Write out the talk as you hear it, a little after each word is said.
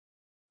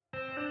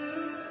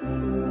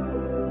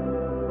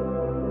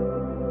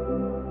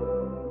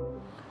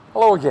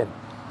Hello again.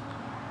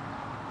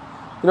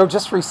 You know,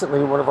 just recently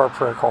in one of our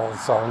prayer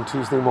calls on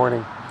Tuesday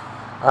morning,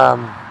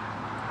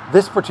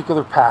 this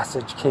particular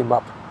passage came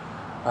up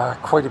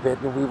quite a bit,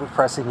 and we were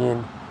pressing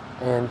in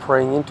and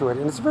praying into it.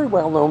 And it's a very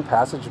well-known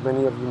passage.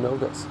 Many of you know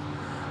this.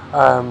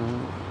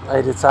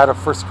 It's out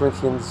of 1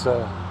 Corinthians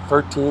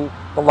 13,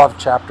 the love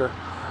chapter.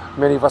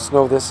 Many of us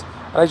know this.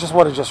 And I just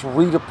want to just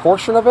read a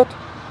portion of it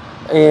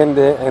and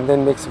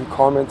then make some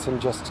comments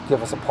and just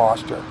give us a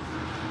posture.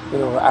 You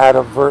know, out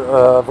of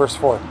verse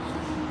 4.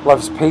 Love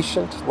is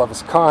patient, love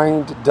is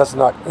kind, it does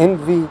not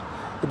envy,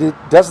 it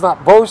does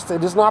not boast,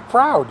 it is not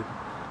proud,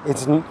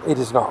 it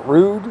is not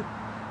rude,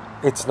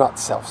 it's not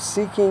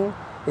self-seeking,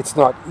 it's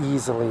not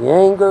easily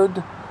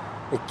angered,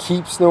 it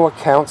keeps no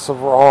accounts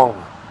of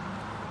wrong,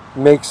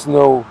 takes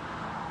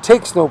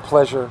no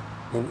pleasure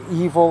in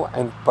evil,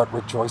 but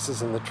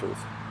rejoices in the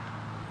truth.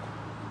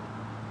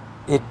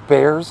 It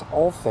bears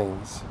all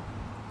things,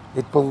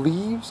 it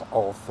believes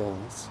all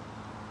things,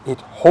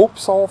 it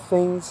hopes all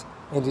things,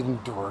 and it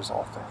endures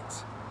all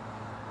things.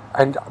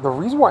 And the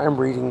reason why I'm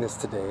reading this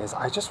today is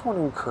I just want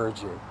to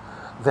encourage you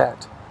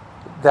that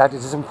it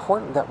is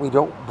important that we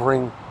don't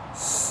bring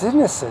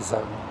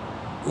cynicism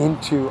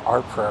into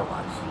our prayer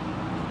life.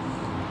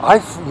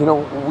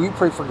 We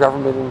pray for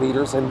government and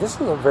leaders, and this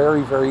is a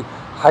very, very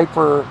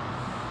hyper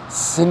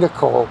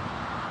cynical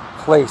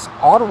place.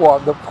 Ottawa,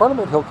 the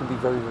Parliament Hill can be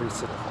very, very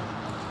cynical.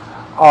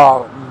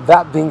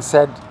 That being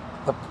said,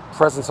 the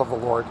presence of the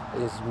Lord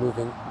is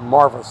moving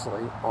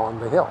marvelously on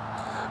the hill.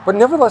 But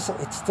nevertheless,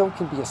 it still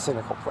can be a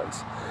cynical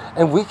place.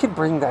 And we can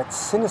bring that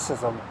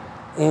cynicism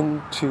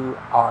into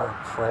our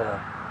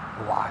prayer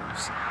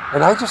lives.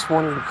 And I just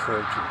want to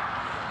encourage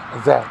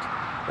you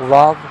that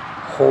love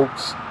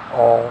hopes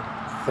all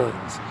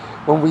things.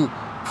 When we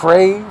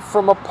pray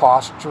from a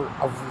posture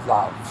of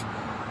love,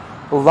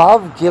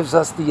 love gives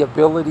us the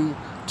ability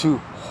to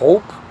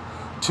hope,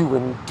 to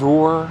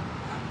endure,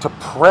 to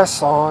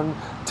press on,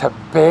 to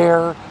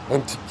bear,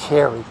 and to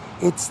carry.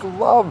 It's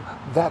love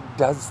that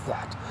does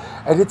that.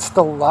 And it's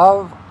the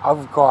love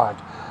of God.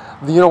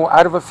 You know,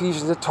 out of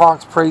Ephesians it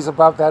prays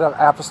about that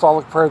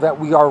apostolic prayer, that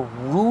we are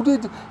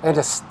rooted and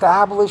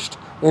established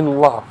in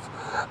love.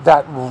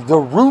 That the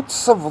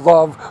roots of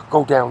love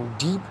go down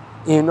deep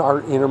in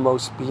our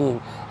innermost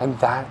being. And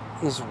that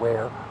is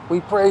where we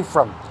pray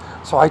from.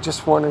 So I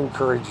just want to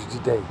encourage you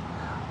today.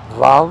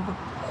 Love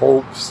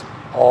hopes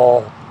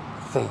all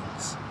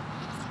things.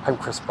 I'm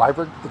Chris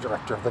Byberg, the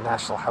director of the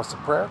National House of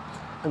Prayer,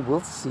 and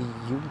we'll see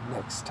you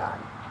next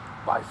time.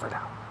 Bye for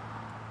now.